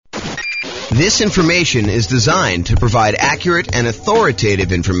This information is designed to provide accurate and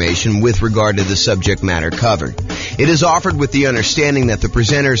authoritative information with regard to the subject matter covered. It is offered with the understanding that the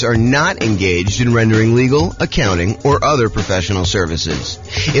presenters are not engaged in rendering legal, accounting, or other professional services.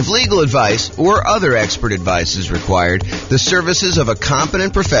 If legal advice or other expert advice is required, the services of a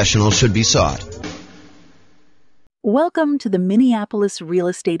competent professional should be sought. Welcome to the Minneapolis Real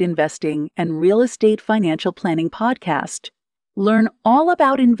Estate Investing and Real Estate Financial Planning Podcast. Learn all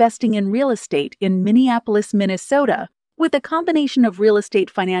about investing in real estate in Minneapolis, Minnesota, with a combination of real estate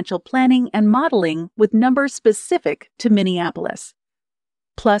financial planning and modeling with numbers specific to Minneapolis.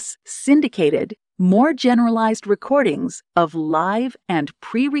 Plus, syndicated, more generalized recordings of live and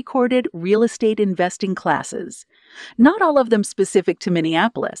pre-recorded real estate investing classes, not all of them specific to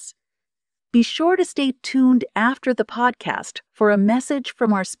Minneapolis. Be sure to stay tuned after the podcast for a message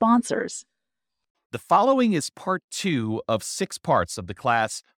from our sponsors. The following is part 2 of 6 parts of the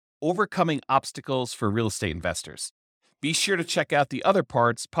class, Overcoming Obstacles for Real Estate Investors. Be sure to check out the other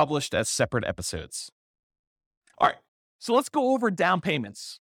parts published as separate episodes. All right, so let's go over down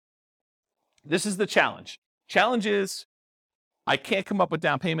payments. This is the challenge. Challenge is, I can't come up with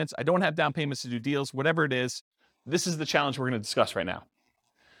down payments. I don't have down payments to do deals, whatever it is. This is the challenge we're going to discuss right now.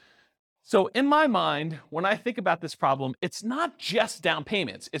 So in my mind, when I think about this problem, it's not just down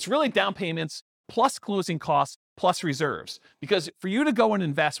payments. It's really down payments plus closing costs, plus reserves. Because for you to go and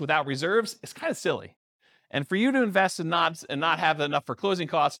invest without reserves, it's kind of silly. And for you to invest and not have enough for closing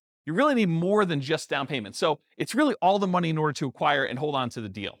costs, you really need more than just down payment. So it's really all the money in order to acquire and hold on to the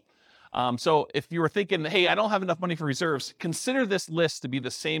deal. So if you were thinking, hey, I don't have enough money for reserves, consider this list to be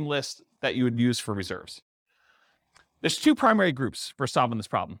the same list that you would use for reserves. There's 2 primary groups for solving this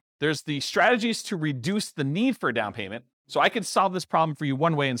problem. There's the strategies to reduce the need for a down payment. So I could solve this problem for you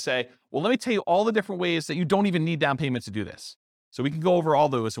one way and say, well, let me tell you all the different ways that you don't even need down payment to do this. So we can go over all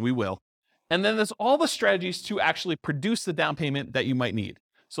those, and we will. And then there's all the strategies to actually produce the down payment that you might need.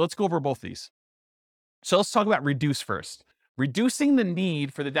 So let's go over both these. So let's talk about reduce first. Reducing the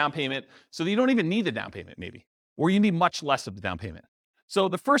need for the down payment so that you don't even need the down payment maybe, or you need much less of the down payment. So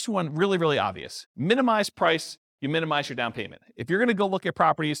the first one, really, really obvious. Minimize price. You minimize your down payment. If you're going to go look at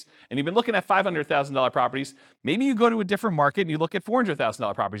properties and you've been looking at $500,000 properties, maybe you go to a different market and you look at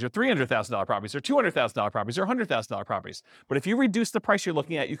 $400,000 properties or $300,000 properties or $200,000 properties or $100,000 properties. But if you reduce the price you're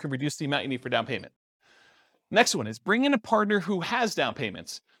looking at, you can reduce the amount you need for down payment. Next one is bring in a partner who has down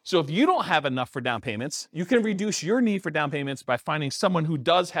payments. So if you don't have enough for down payments, you can reduce your need for down payments by finding someone who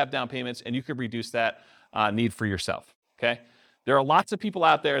does have down payments, and you can reduce that need for yourself, okay? There are lots of people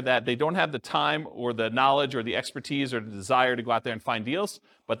out there that they don't have the time or the knowledge or the expertise or the desire to go out there and find deals,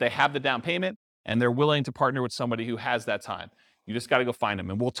 but they have the down payment and they're willing to partner with somebody who has that time. You just got to go find them.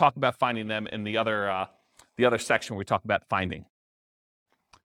 And we'll talk about finding them in the other section where we talk about finding.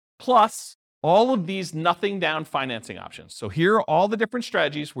 Plus, all of these nothing down financing options. So here are all the different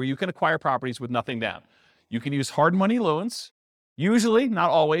strategies where you can acquire properties with nothing down. You can use hard money loans. Usually,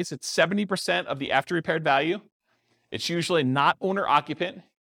 not always, it's 70% of the after repaired value. It's usually not owner-occupant.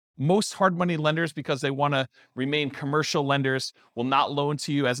 Most hard money lenders, because they want to remain commercial lenders, will not loan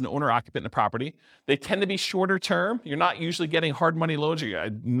to you as an owner-occupant in a property. They tend to be shorter term. You're not usually getting hard money loans, or you're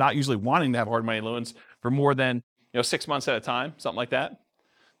not usually wanting to have hard money loans for more than 6 months at a time, something like that.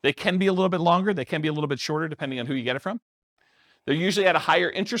 They can be a little bit longer. They can be a little bit shorter, depending on who you get it from. They're usually at a higher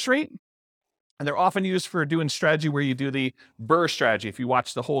interest rate, and they're often used for doing strategy where you do the BRRRR strategy. If you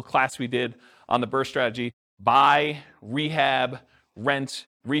watch the whole class we did on the BRRRR strategy, buy, rehab, rent,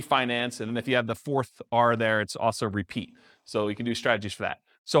 refinance, and then if you have the 4th R there, it's also repeat. So you can do strategies for that.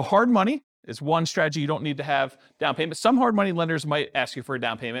 So hard money is one strategy you don't need to have down payment. Some hard money lenders might ask you for a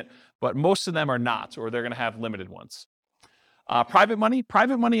down payment, but most of them are not, or they're going to have limited ones. Private money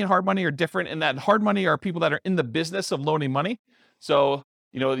and hard money are different in that hard money are people that are in the business of loaning money. So,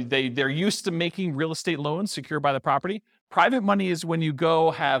 they're used to making real estate loans secured by the property. Private money is when you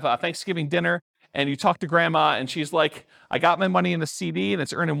go have a Thanksgiving dinner and you talk to grandma and she's like, I got my money in the CD and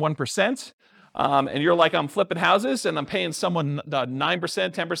it's earning 1%. And you're like, I'm flipping houses and I'm paying someone 9%,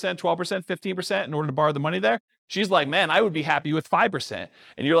 10%, 12%, 15% in order to borrow the money there. She's like, man, I would be happy with 5%.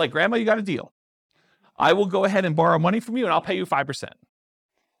 And you're like, grandma, you got a deal. I will go ahead and borrow money from you and I'll pay you 5%.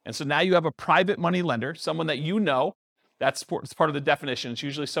 And so now you have a private money lender, someone that you know. That's part of the definition. It's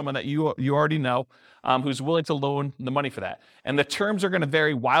usually someone that you already know who's willing to loan the money for that. And the terms are going to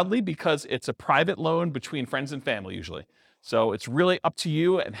vary wildly because it's a private loan between friends and family usually. So it's really up to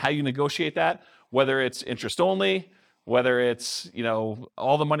you and how you negotiate that, whether it's interest only, whether it's,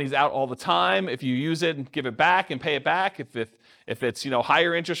 all the money's out all the time. If you use it and give it back and pay it back, if it's,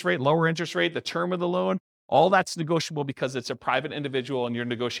 higher interest rate, lower interest rate, the term of the loan, All that's negotiable because it's a private individual and you're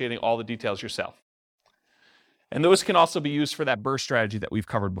negotiating all the details yourself. And those can also be used for that BRRRR strategy that we've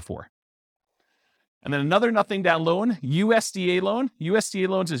covered before. And then another nothing down loan, USDA loan. USDA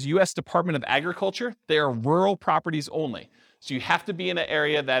loans is U.S. Department of Agriculture. They are rural properties only. So you have to be in an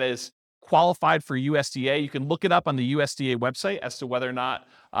area that is qualified for USDA. You can look it up on the USDA website as to whether or not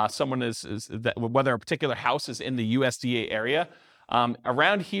whether a particular house is in the USDA area.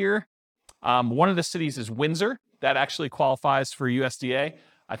 Around here, one of the cities is Windsor. That actually qualifies for USDA.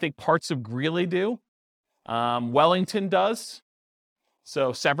 I think parts of Greeley do. Wellington does.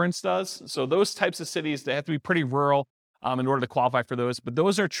 So Severance does. So those types of cities, they have to be pretty rural in order to qualify for those. But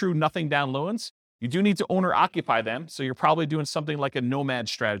those are true nothing down loans. You do need to own or occupy them. So you're probably doing something like a nomad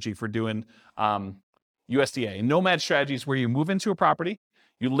strategy for doing USDA. A nomad strategy is where you move into a property,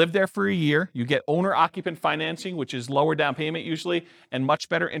 you live there for a year, you get owner-occupant financing, which is lower down payment usually, and much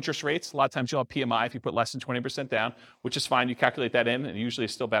better interest rates. A lot of times you'll have PMI if you put less than 20% down, which is fine. You calculate that in, and usually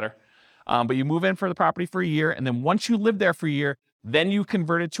it's still better. But you move in for the property for a year, and then once you live there for a year, then you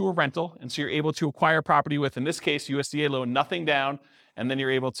convert it to a rental, and so you're able to acquire property with, in this case, USDA loan, nothing down, and then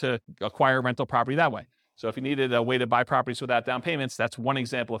you're able to acquire rental property that way. So if you needed a way to buy properties without down payments, that's one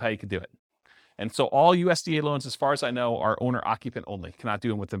example of how you could do it. And so all USDA loans, as far as I know, are owner-occupant only, cannot do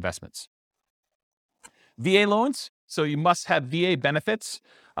them with investments. VA loans, so you must have VA benefits.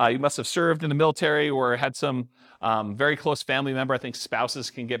 You must have served in the military or had some very close family member. I think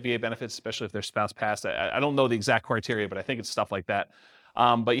spouses can get VA benefits, especially if their spouse passed. I don't know the exact criteria, but I think it's stuff like that.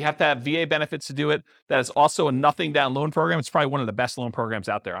 But you have to have VA benefits to do it. That is also a nothing down loan program. It's probably one of the best loan programs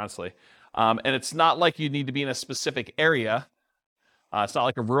out there, honestly. And it's not like you need to be in a specific area. It's not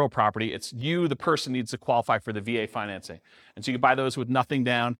like a rural property. It's you, the person, needs to qualify for the VA financing. And so you can buy those with nothing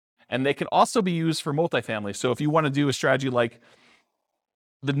down. And they can also be used for multifamily. So if you want to do a strategy like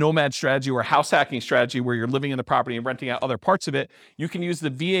the nomad strategy or house hacking strategy where you're living in the property and renting out other parts of it, you can use the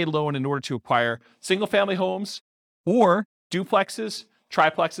VA loan in order to acquire single family homes or duplexes,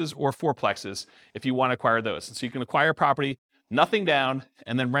 triplexes, or fourplexes if you want to acquire those. And so you can acquire property, nothing down,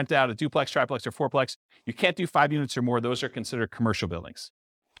 and then rent out a duplex, triplex, or fourplex. You can't do 5 units or more. Those are considered commercial buildings.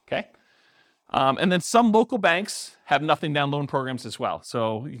 Okay? And then some local banks have nothing down loan programs as well.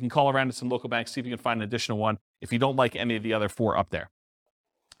 So you can call around to some local banks, see if you can find an additional one if you don't like any of the other 4 up there.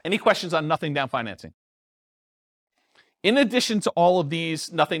 Any questions on nothing down financing? In addition to all of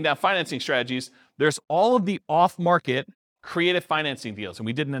these nothing down financing strategies, there's all of the off-market creative financing deals. And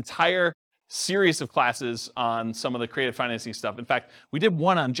we did an entire series of classes on some of the creative financing stuff. In fact, we did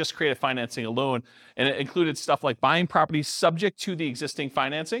one on just creative financing alone, and it included stuff like buying properties subject to the existing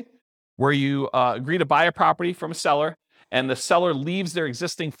financing, where you agree to buy a property from a seller, and the seller leaves their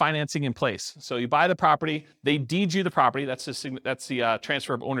existing financing in place. So you buy the property, they deed you the property, that's the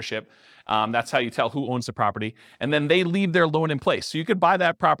transfer of ownership. That's how you tell who owns the property. And then they leave their loan in place. So you could buy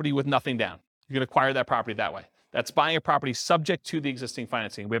that property with nothing down. You can acquire that property that way. That's buying a property subject to the existing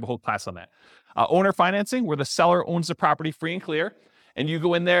financing. We have a whole class on that. Owner financing, where the seller owns the property free and clear, and you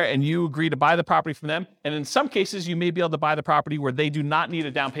go in there and you agree to buy the property from them. And in some cases, you may be able to buy the property where they do not need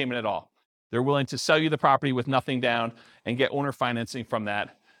a down payment at all. They're willing to sell you the property with nothing down and get owner financing from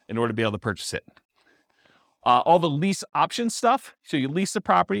that in order to be able to purchase it. All the lease option stuff, so you lease the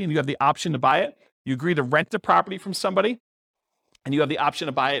property and you have the option to buy it. You agree to rent the property from somebody, and you have the option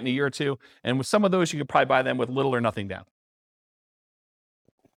to buy it in a year or two. And with some of those, you could probably buy them with little or nothing down.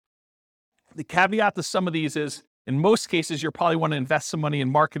 The caveat to some of these is, in most cases, you'll probably want to invest some money in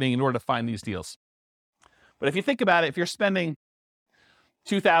marketing in order to find these deals. But if you think about it, if you're spending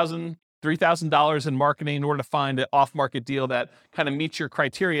 $2,000, $3,000 in marketing in order to find an off-market deal that kind of meets your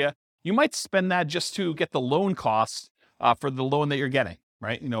criteria, you might spend that just to get the loan costs for the loan that you're getting,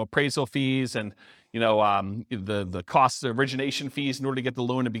 right? Appraisal fees and, the cost of origination fees in order to get the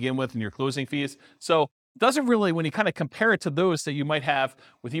loan to begin with and your closing fees. So it doesn't really, when you kind of compare it to those that you might have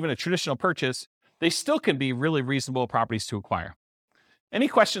with even a traditional purchase, they still can be really reasonable properties to acquire. Any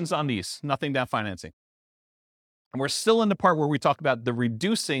questions on these? Nothing down financing. And we're still in the part where we talk about the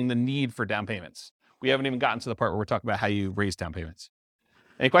reducing the need for down payments. We haven't even gotten to the part where we're talking about how you raise down payments.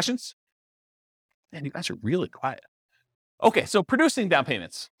 Any questions? Man, you guys are really quiet. Okay, so producing down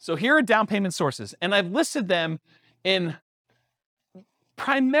payments. So here are down payment sources, and I've listed them in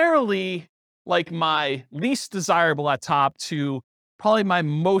primarily like my least desirable at top to probably my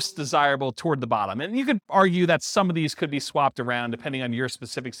most desirable toward the bottom. And you could argue that some of these could be swapped around depending on your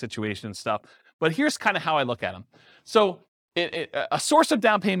specific situation and stuff. But here's kind of how I look at them. So a source of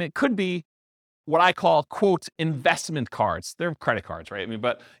down payment could be what I call, quote, investment cards. They're credit cards, right?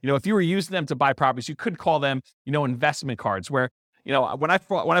 But if you were using them to buy properties, you could call them, investment cards. Where, when I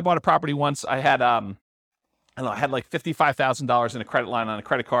bought a property once, I had I don't know, I had like $55,000 in a credit line on a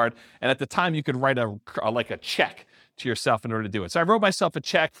credit card. And at the time you could write a check to yourself in order to do it. So I wrote myself a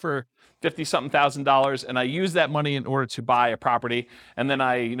check for $50,000 and I used that money in order to buy a property. And then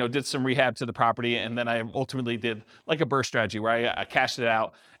I, did some rehab to the property. And then I ultimately did like a burst strategy where I cashed it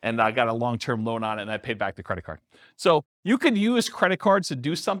out and I got a long-term loan on it and I paid back the credit card. So you could use credit cards to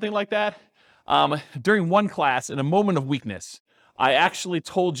do something like that. During one class, in a moment of weakness, I actually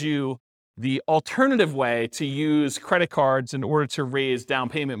told you the alternative way to use credit cards in order to raise down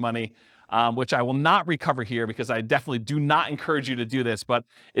payment money, which I will not recover here because I definitely do not encourage you to do this, but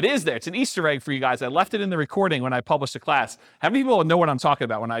it is there. It's an Easter egg for you guys. I left it in the recording when I published the class. How many people know what I'm talking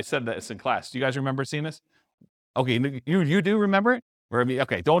about when I said that it's in class? Do you guys remember seeing this? Okay, you do remember it?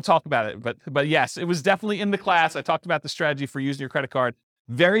 Okay, don't talk about it, but yes, it was definitely in the class. I talked about the strategy for using your credit card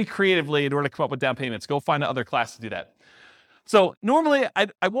very creatively in order to come up with down payments. Go find another class to do that. So normally,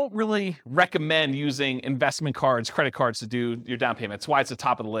 I won't really recommend using investment cards, credit cards to do your down payment. That's why it's the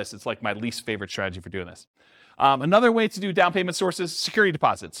top of the list. It's like my least favorite strategy for doing this. Another way to do down payment sources, security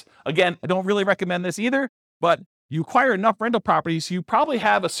deposits. Again, I don't really recommend this either, but you acquire enough rental properties, you probably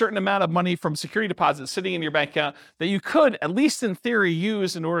have a certain amount of money from security deposits sitting in your bank account that you could, at least in theory,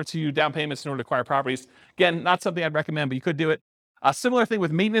 use in order to do down payments in order to acquire properties. Again, not something I'd recommend, but you could do it. A similar thing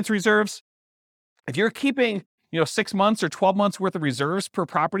with maintenance reserves. If you're keeping 6 months or 12 months worth of reserves per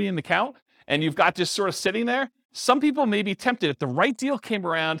property in the account, and you've got just sort of sitting there, some people may be tempted if the right deal came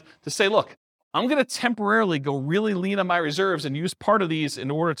around to say, look, I'm going to temporarily go really lean on my reserves and use part of these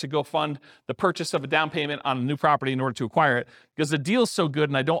in order to go fund the purchase of a down payment on a new property in order to acquire it because the deal's so good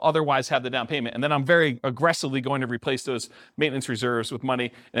and I don't otherwise have the down payment. And then I'm very aggressively going to replace those maintenance reserves with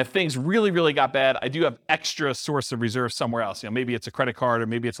money. And if things really, really got bad, I do have extra source of reserves somewhere else. Maybe it's a credit card or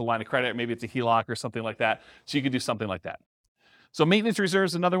maybe it's a line of credit, or maybe it's a HELOC or something like that. So you could do something like that. So maintenance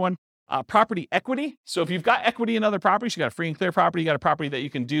reserves, another one. Property equity. So if you've got equity in other properties, you got a free and clear property, you got a property that you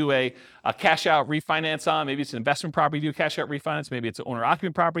can do a cash out refinance on. Maybe it's an investment property you do a cash out refinance. Maybe it's an owner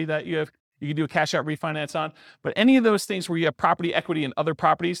occupant property that you can do a cash out refinance on. But any of those things where you have property equity in other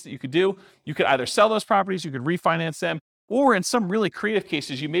properties that you could do, you could either sell those properties, you could refinance them, or in some really creative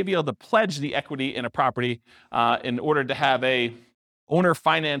cases, you may be able to pledge the equity in a property in order to have a owner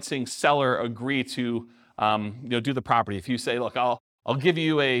financing seller agree to do the property. If you say, look, I'll give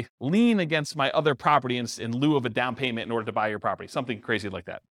you a lien against my other property in lieu of a down payment in order to buy your property, something crazy like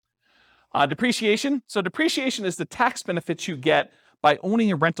that. Depreciation. So depreciation is the tax benefits you get by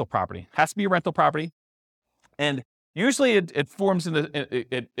owning a rental property. It has to be a rental property. And usually it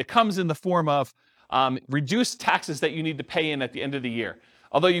comes in the form of reduced taxes that you need to pay in at the end of the year.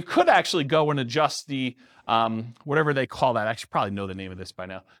 Although you could actually go and adjust the, whatever they call that. I actually probably know the name of this by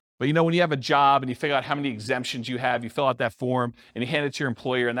now. But when you have a job and you figure out how many exemptions you have, you fill out that form and you hand it to your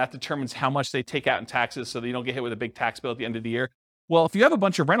employer and that determines how much they take out in taxes so that you don't get hit with a big tax bill at the end of the year. Well, if you have a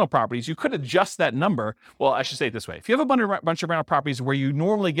bunch of rental properties, you could adjust that number. Well, I should say it this way. If you have a bunch of rental properties where you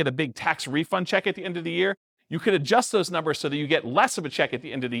normally get a big tax refund check at the end of the year, you could adjust those numbers so that you get less of a check at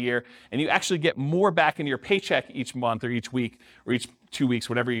the end of the year and you actually get more back in your paycheck each month or each week or each 2 weeks,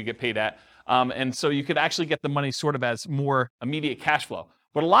 whatever you get paid at. And so you could actually get the money sort of as more immediate cash flow.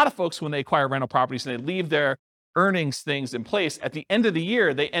 But a lot of folks, when they acquire rental properties and they leave their earnings things in place, at the end of the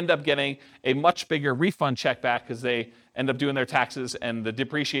year, they end up getting a much bigger refund check back because they end up doing their taxes and the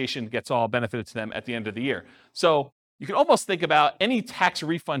depreciation gets all benefited to them at the end of the year. So you can almost think about any tax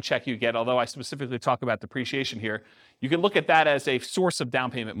refund check you get, although I specifically talk about depreciation here, you can look at that as a source of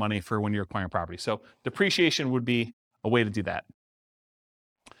down payment money for when you're acquiring property. So depreciation would be a way to do that.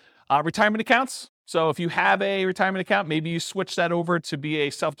 Retirement accounts. So if you have a retirement account, maybe you switch that over to be a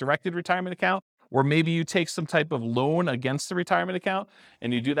self-directed retirement account, or maybe you take some type of loan against the retirement account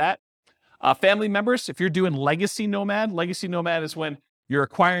and you do that. Family members, if you're doing legacy nomad is when you're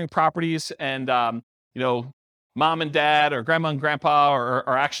acquiring properties and, mom and dad or grandma and grandpa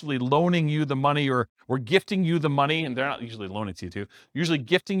are actually loaning you the money or gifting you the money, and they're not usually loaning to you too, usually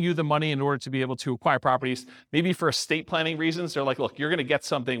gifting you the money in order to be able to acquire properties. Maybe for estate planning reasons, they're like, look, you're going to get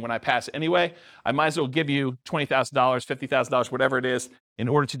something when I pass anyway. I might as well give you $20,000, $50,000, whatever it is, in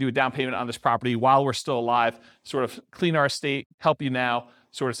order to do a down payment on this property while we're still alive, sort of clean our estate, help you now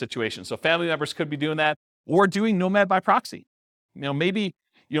sort of situation. So family members could be doing that or doing nomad by proxy. Maybe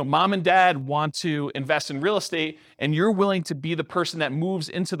mom and dad want to invest in real estate and you're willing to be the person that moves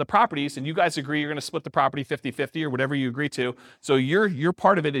into the properties and you guys agree you're going to split the property 50-50 or whatever you agree to. So your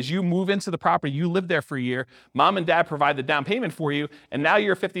part of it is you move into the property, you live there for a year, mom and dad provide the down payment for you, and now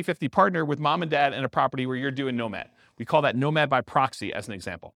you're a 50-50 partner with mom and dad in a property where you're doing nomad. We call that nomad by proxy as an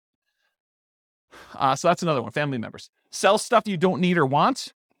example. So that's another one, family members. Sell stuff you don't need or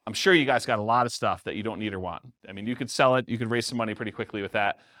want. I'm sure you guys got a lot of stuff that you don't need or want. I mean, you could sell it, you could raise some money pretty quickly with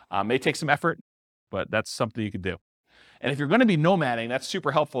that. May take some effort, but that's something you could do. And if you're going to be nomading, that's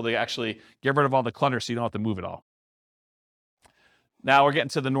super helpful to actually get rid of all the clutter so you don't have to move it all. Now we're getting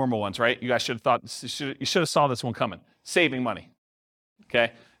to the normal ones, right? You guys should have saw this one coming. Saving money,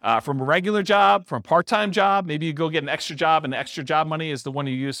 okay? From a regular job, from a part-time job, maybe you go get an extra job, and the extra job money is the one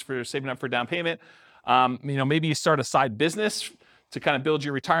you use for saving up for down payment. Maybe you start a side business to kind of build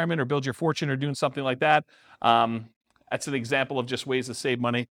your retirement or build your fortune or doing something like that. That's an example of just ways to save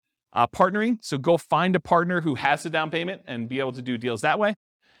money. Partnering, so go find a partner who has the down payment and be able to do deals that way.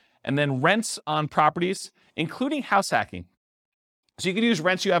 And then rents on properties, including house hacking. So you can use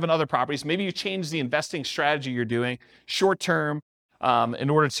rents you have in other properties. Maybe you change the investing strategy you're doing short-term in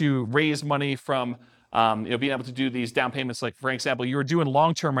order to raise money from being able to do these down payments. Like, for example, you were doing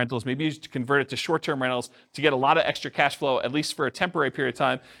long-term rentals. Maybe you convert it to short-term rentals to get a lot of extra cash flow, at least for a temporary period of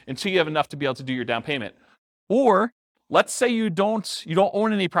time, until you have enough to be able to do your down payment. Or let's say you don't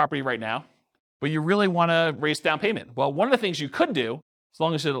own any property right now, but you really want to raise down payment. Well, one of the things you could do, as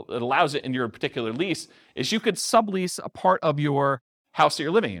long as it allows it in your particular lease, is you could sublease a part of your house that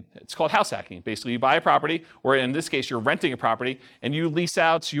you're living in. It's called house hacking. Basically, you buy a property, or in this case, you're renting a property, and you lease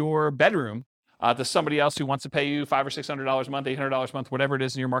out your bedroom to somebody else who wants to pay you $500 or $600 a month, $800 a month, whatever it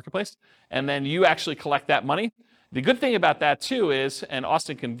is in your marketplace, and then you actually collect that money. The good thing about that too is, and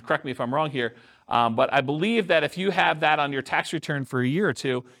Austin can correct me if I'm wrong here, but I believe that if you have that on your tax return for a year or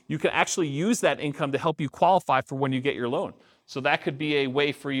two, you can actually use that income to help you qualify for when you get your loan. So that could be a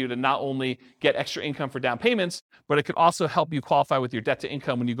way for you to not only get extra income for down payments, but it could also help you qualify with your debt to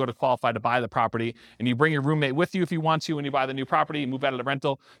income when you go to qualify to buy the property, and you bring your roommate with you if you want to when you buy the new property, you move out of the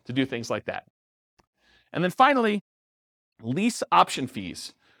rental to do things like that. And then finally, lease option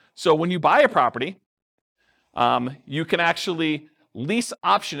fees. So when you buy a property, you can actually lease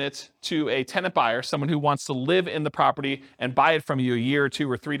option it to a tenant buyer, someone who wants to live in the property and buy it from you a year or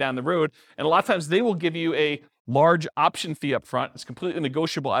two or three down the road. And a lot of times they will give you a large option fee up front. It's completely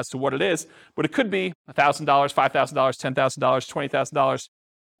negotiable as to what it is, but it could be $1,000, $5,000, $10,000, $20,000.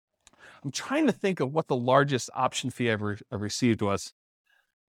 I'm trying to think of what the largest option fee I ever received was.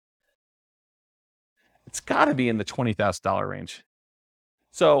 It's got to be in the $20,000 range.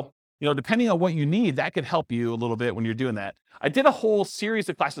 So, depending on what you need, that could help you a little bit when you're doing that. I did a whole series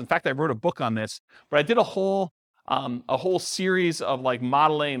of classes. In fact, I wrote a book on this, but I did a whole series of like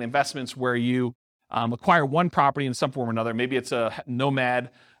modeling investments where you acquire one property in some form or another. Maybe it's a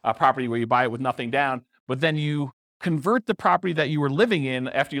nomad property where you buy it with nothing down, but then you convert the property that you were living in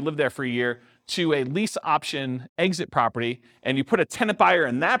after you lived there for a year to a lease option exit property, and you put a tenant buyer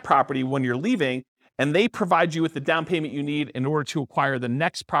in that property when you're leaving, and they provide you with the down payment you need in order to acquire the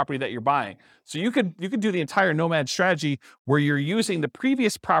next property that you're buying. So you could do the entire nomad strategy where you're using the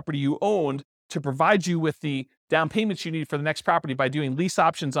previous property you owned to provide you with the down payments you need for the next property by doing lease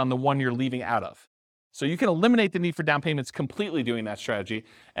options on the one you're leaving out of. So you can eliminate the need for down payments completely doing that strategy.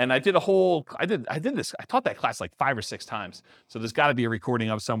 And I did this, I taught that class like 5 or 6 times. So there's got to be a recording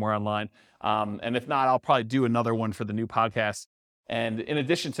of somewhere online. And if not, I'll probably do another one for the new podcast. And in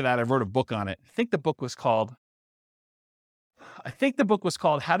addition to that, I wrote a book on it. I think the book was called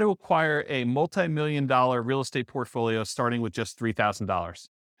How to Acquire a Multi-Million-Dollar Real Estate Portfolio Starting with Just $3,000.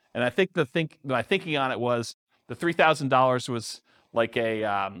 And I think my thinking on it was the $3,000 was like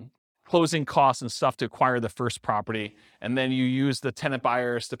a closing costs and stuff to acquire the first property. And then you use the tenant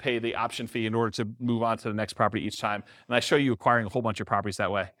buyers to pay the option fee in order to move on to the next property each time. And I show you acquiring a whole bunch of properties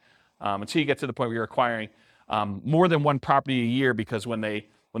that way until you get to the point where you're acquiring more than one property a year, because when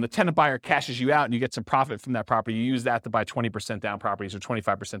the tenant buyer cashes you out and you get some profit from that property, you use that to buy 20% down properties or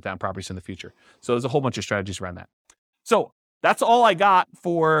 25% down properties in the future. So there's a whole bunch of strategies around that. So that's all I got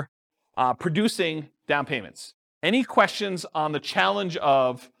for producing down payments. Any questions on the challenge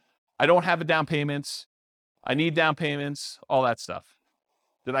of I don't have a down payments, I need down payments, all that stuff?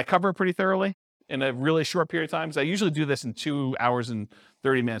 Did I cover it pretty thoroughly in a really short period of time? Because I usually do this in 2 hours and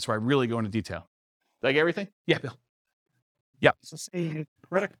 30 minutes where I really go into detail. Did I get everything? Yeah, Bill. Yep.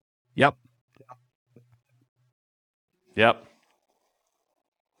 Yep. Yep.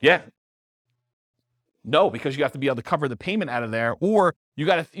 Yeah. No, because you have to be able to cover the payment out of there, or you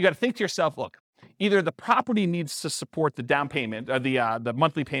got to think to yourself, look, either the property needs to support the down payment or the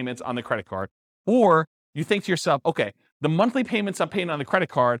monthly payments on the credit card, or you think to yourself, okay, the monthly payments I'm paying on the credit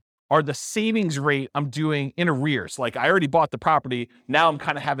card are the savings rate I'm doing in arrears. Like I already bought the property. Now I'm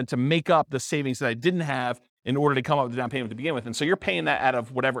kind of having to make up the savings that I didn't have in order to come up with the down payment to begin with. And so you're paying that out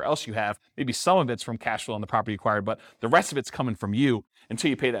of whatever else you have. Maybe some of it's from cash flow on the property acquired, but the rest of it's coming from you until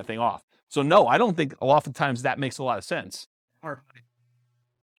you pay that thing off. So no, I don't think oftentimes that makes a lot of sense.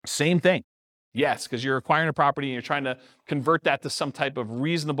 Same thing. Yes, because you're acquiring a property and you're trying to convert that to some type of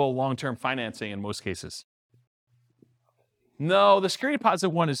reasonable long-term financing in most cases. No, the security deposit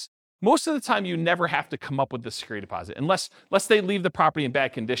one is, most of the time you never have to come up with the security deposit unless they leave the property in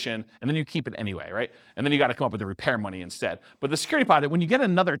bad condition and then you keep it anyway, right? And then you got to come up with the repair money instead. But the security deposit, when you get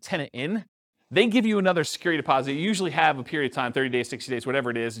another tenant in, they give you another security deposit. You usually have a period of time, 30 days, 60 days,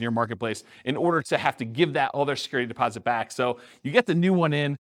 whatever it is in your marketplace, in order to have to give that other security deposit back. So you get the new one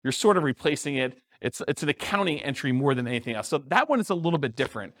in, you're sort of replacing it. It's an accounting entry more than anything else. So that one is a little bit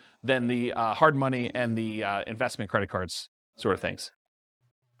different than the hard money and the investment credit cards sort of things.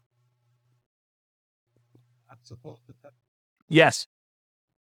 Yes.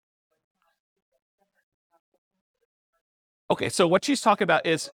 Okay, so what she's talking about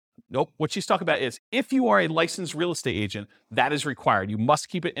is, what she's talking about is if you are a licensed real estate agent, that is required. You must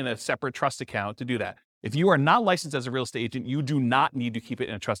keep it in a separate trust account to do that. If you are not licensed as a real estate agent, you do not need to keep it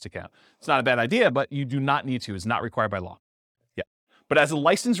in a trust account. It's not a bad idea, but you do not need to. It's not required by law. Yeah. But as a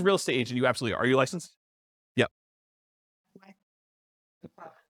licensed real estate agent, you absolutely are. Are you licensed? Yep.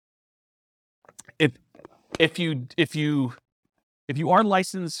 If you are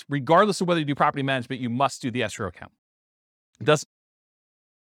licensed, regardless of whether you do property management, you must do the escrow account.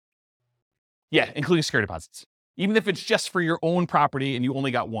 Including security deposits. Even if it's just for your own property and you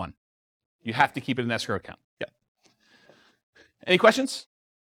only got one, you have to keep it in an escrow account. Yeah. Any questions?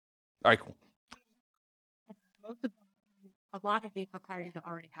 All right, cool. A lot of these require you to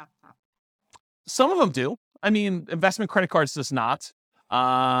already have that. Some of them do. I mean, investment credit cards does not.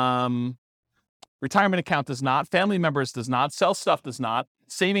 Retirement account does not. Family members does not. Sell stuff does not.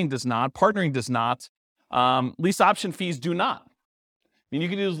 Saving does not. Partnering does not. Lease option fees do not. I mean, you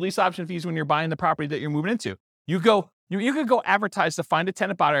can use lease option fees when you're buying the property that you're moving into. You could go advertise to find a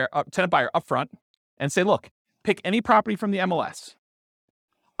tenant buyer up front and say, look, pick any property from the MLS.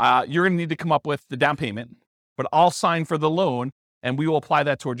 You're going to need to come up with the down payment, but I'll sign for the loan and we will apply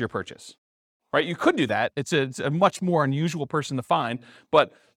that towards your purchase. Right? You could do that. It's a much more unusual person to find,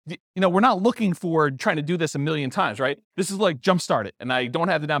 but we're not looking for trying to do this a million times, right? This is like jumpstart it, and I don't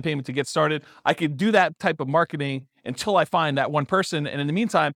have the down payment to get started. I could do that type of marketing until I find that one person, and in the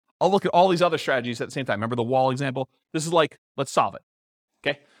meantime, I'll look at all these other strategies at the same time. Remember the wall example? This is like, let's solve it,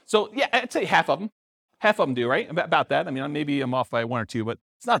 okay? So yeah, I'd say half of them do, right? About that. I mean, maybe I'm off by one or two, but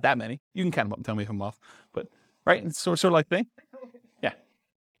it's not that many. You can count them up and tell me if I'm off, but right? It's sort of like thing. Yeah.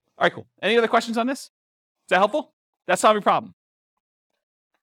 All right, cool. Any other questions on this? Is that helpful? That's solving your problem.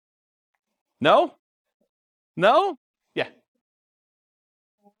 No? No? Yeah.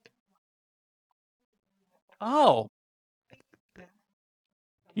 Oh.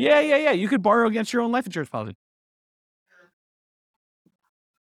 Yeah. You could borrow against your own life insurance policy.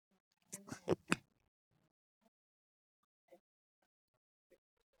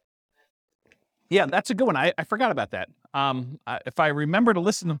 Yeah, that's a good one. I forgot about that. If I remember to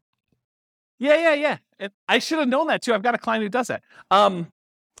listen to... Yeah. I should have known that too. I've got a client who does that.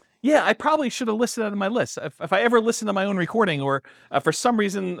 Yeah, I probably should have listed that on my list. If I ever listen to my own recording, or for some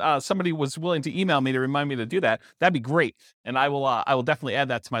reason somebody was willing to email me to remind me to do that, that'd be great. And I will definitely add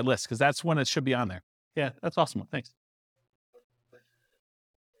that to my list because that's when it should be on there. Yeah, that's awesome. Thanks.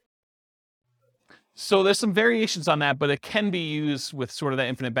 So there's some variations on that, but it can be used with sort of that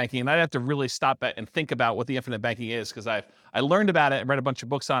infinite banking. And I'd have to really stop and think about what the infinite banking is because I learned about it and read a bunch of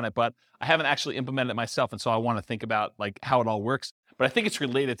books on it, but I haven't actually implemented it myself. And so I want to think about like how it all works. But I think it's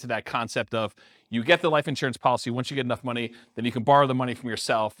related to that concept of you get the life insurance policy. Once you get enough money, then you can borrow the money from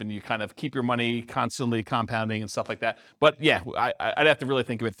yourself and you kind of keep your money constantly compounding and stuff like that. But yeah, I'd have to really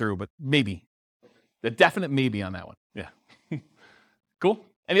think of it through, but maybe. The definite maybe on that one. Yeah. Cool.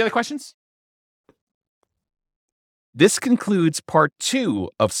 Any other questions? This concludes part 2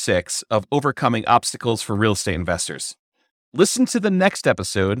 of 6 of Overcoming Obstacles for Real Estate Investors. Listen to the next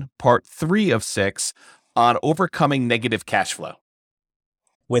episode, part 3 of 6, on overcoming negative cash flow.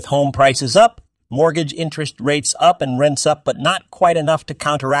 With home prices up, mortgage interest rates up, and rents up, but not quite enough to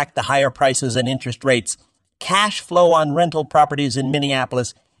counteract the higher prices and interest rates, cash flow on rental properties in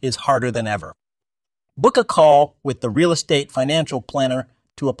Minneapolis is harder than ever. Book a call with the Real Estate Financial Planner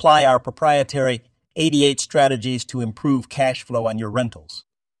to apply our proprietary 88 strategies to improve cash flow on your rentals.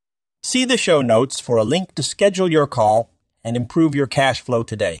 See the show notes for a link to schedule your call and improve your cash flow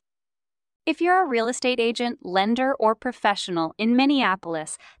today. If you're a real estate agent, lender, or professional in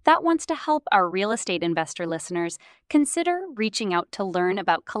Minneapolis that wants to help our real estate investor listeners, consider reaching out to learn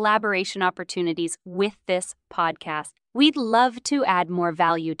about collaboration opportunities with this podcast. We'd love to add more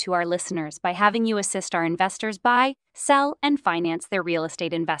value to our listeners by having you assist our investors buy, sell, and finance their real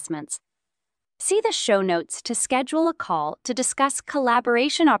estate investments. See the show notes to schedule a call to discuss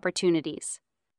collaboration opportunities.